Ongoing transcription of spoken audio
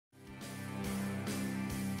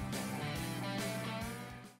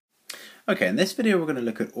Okay, in this video we're going to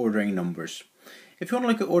look at ordering numbers. If you want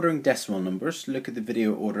to look at ordering decimal numbers, look at the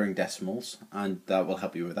video ordering decimals and that will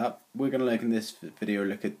help you with that. We're going to look in this video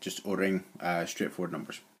look at just ordering straightforward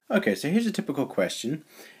numbers. Okay, so here's a typical question.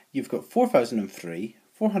 You've got 4003,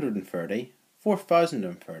 430,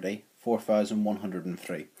 4030,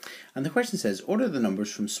 4103. And the question says order the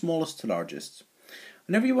numbers from smallest to largest.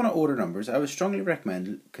 Whenever you want to order numbers, I would strongly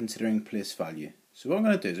recommend considering place value. So what I'm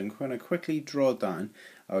going to do is I'm going to quickly draw a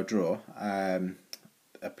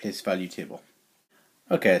place value table.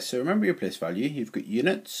 Okay, so remember your place value. You've got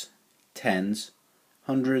units, tens,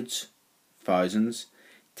 hundreds, thousands,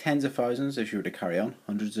 tens of thousands if you were to carry on,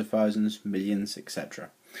 hundreds of thousands, millions,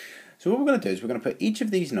 etc. So what we're going to do is we're going to put each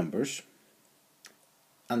of these numbers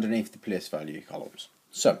underneath the place value columns.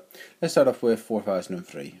 So let's start off with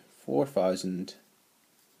 4003.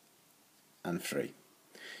 4003.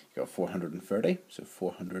 You've got 430, so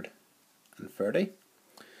 430,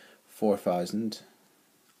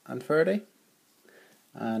 4030,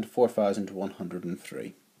 and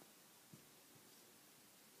 4103.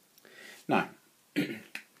 Now, we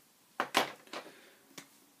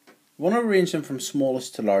want to arrange them from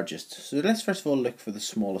smallest to largest. So let's first of all look for the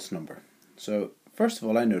smallest number. So first of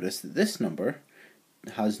all, I notice that this number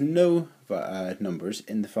has no numbers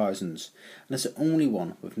in the thousands, and it's the only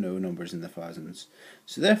one with no numbers in the thousands.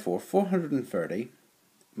 So therefore 430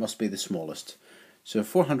 must be the smallest. So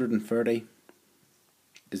 430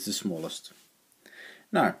 is the smallest.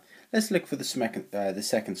 Now let's look for the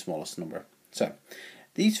second smallest number. So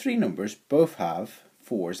these three numbers both have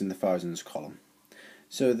 4s in the thousands column.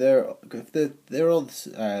 So they've all got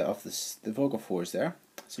 4s there.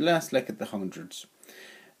 So let's look at the hundreds.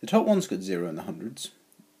 The top one's got 0 in the hundreds,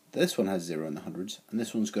 this one has 0 in the hundreds, and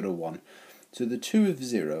this one's got a 1. So the two with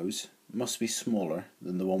zeros must be smaller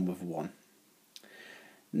than the one with 1.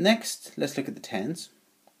 Next, let's look at the tens.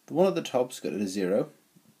 The one at the top's got a 0,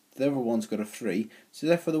 the other one's got a 3, so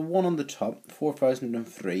therefore the one on the top,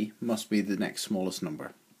 4003, must be the next smallest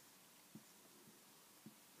number.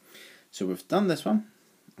 So we've done this one,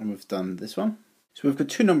 and we've done this one. So we've got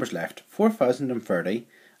two numbers left, 4030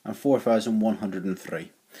 and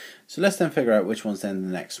 4103. So let's then figure out which one's then the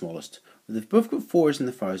next smallest. Well, they've both got 4s in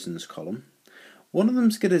the thousands column. One of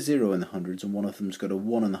them's got a 0 in the hundreds and one of them's got a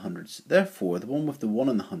 1 in the hundreds. Therefore, the one with the 1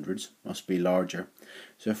 in the hundreds must be larger.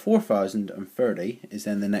 So 4030 is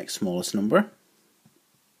then the next smallest number.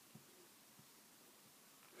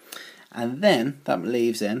 And then that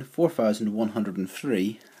leaves then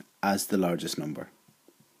 4103 as the largest number.